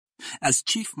As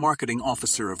Chief Marketing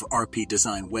Officer of RP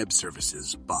Design Web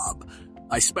Services, Bob,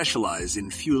 I specialize in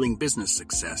fueling business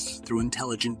success through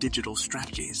intelligent digital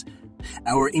strategies.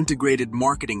 Our integrated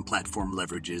marketing platform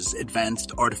leverages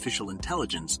advanced artificial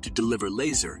intelligence to deliver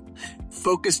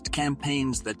laser-focused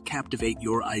campaigns that captivate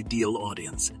your ideal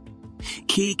audience.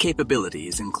 Key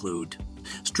capabilities include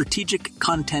strategic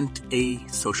content,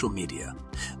 social media,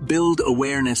 build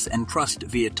awareness and trust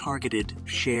via targeted,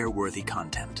 share-worthy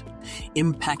content,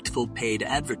 impactful paid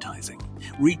advertising,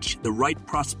 reach the right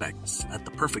prospects at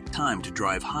the perfect time to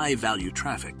drive high-value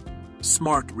traffic,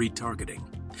 smart retargeting,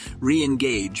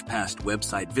 re-engage past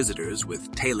website visitors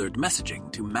with tailored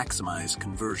messaging to maximize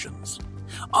conversions,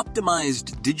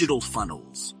 optimized digital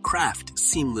funnels, craft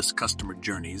seamless customer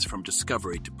journeys from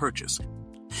discovery to purchase.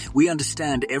 We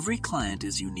understand every client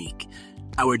is unique.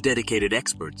 Our dedicated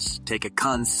experts take a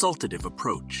consultative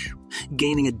approach,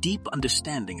 gaining a deep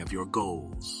understanding of your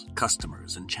goals,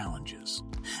 customers, and challenges.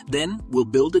 Then we'll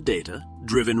build a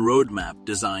data-driven roadmap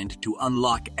designed to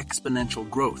unlock exponential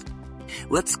growth.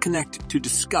 Let's connect to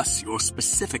discuss your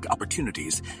specific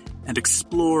opportunities and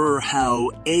explore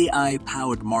how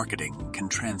AI-powered marketing can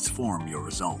transform your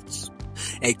results.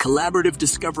 A collaborative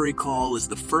discovery call is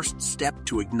the first step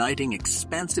to igniting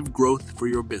expansive growth for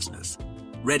your business.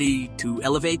 Ready to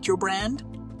elevate your brand?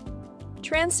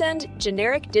 Transcend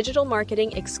generic digital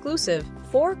marketing exclusive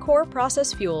 4 core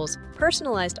process fuels,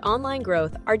 personalized online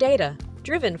growth, our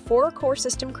data-driven 4 core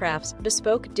system crafts,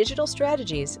 bespoke digital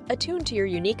strategies attuned to your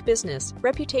unique business,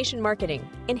 reputation marketing,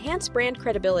 enhance brand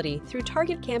credibility through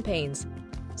target campaigns,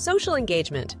 social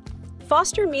engagement,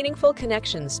 foster meaningful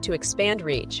connections to expand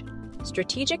reach,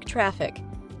 strategic traffic,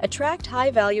 attract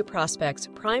high-value prospects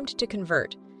primed to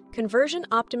convert, conversion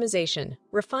optimization,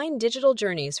 refine digital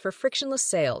journeys for frictionless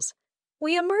sales.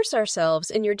 We immerse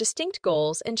ourselves in your distinct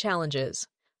goals and challenges.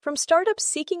 From startups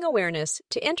seeking awareness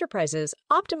to enterprises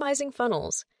optimizing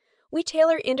funnels, we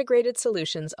tailor integrated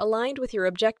solutions aligned with your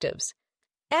objectives.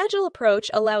 Agile approach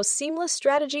allows seamless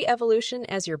strategy evolution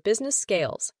as your business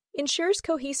scales, ensures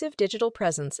cohesive digital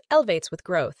presence, elevates with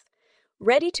growth.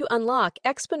 Ready to unlock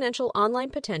exponential online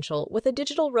potential with a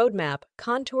digital roadmap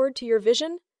contoured to your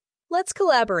vision? Let's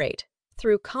collaborate.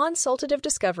 Through consultative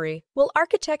discovery, we'll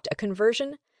architect a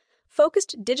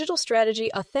conversion-focused digital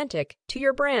strategy authentic to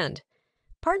your brand.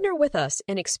 Partner with us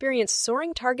and experience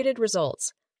soaring targeted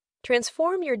results.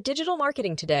 Transform your digital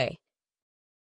marketing today.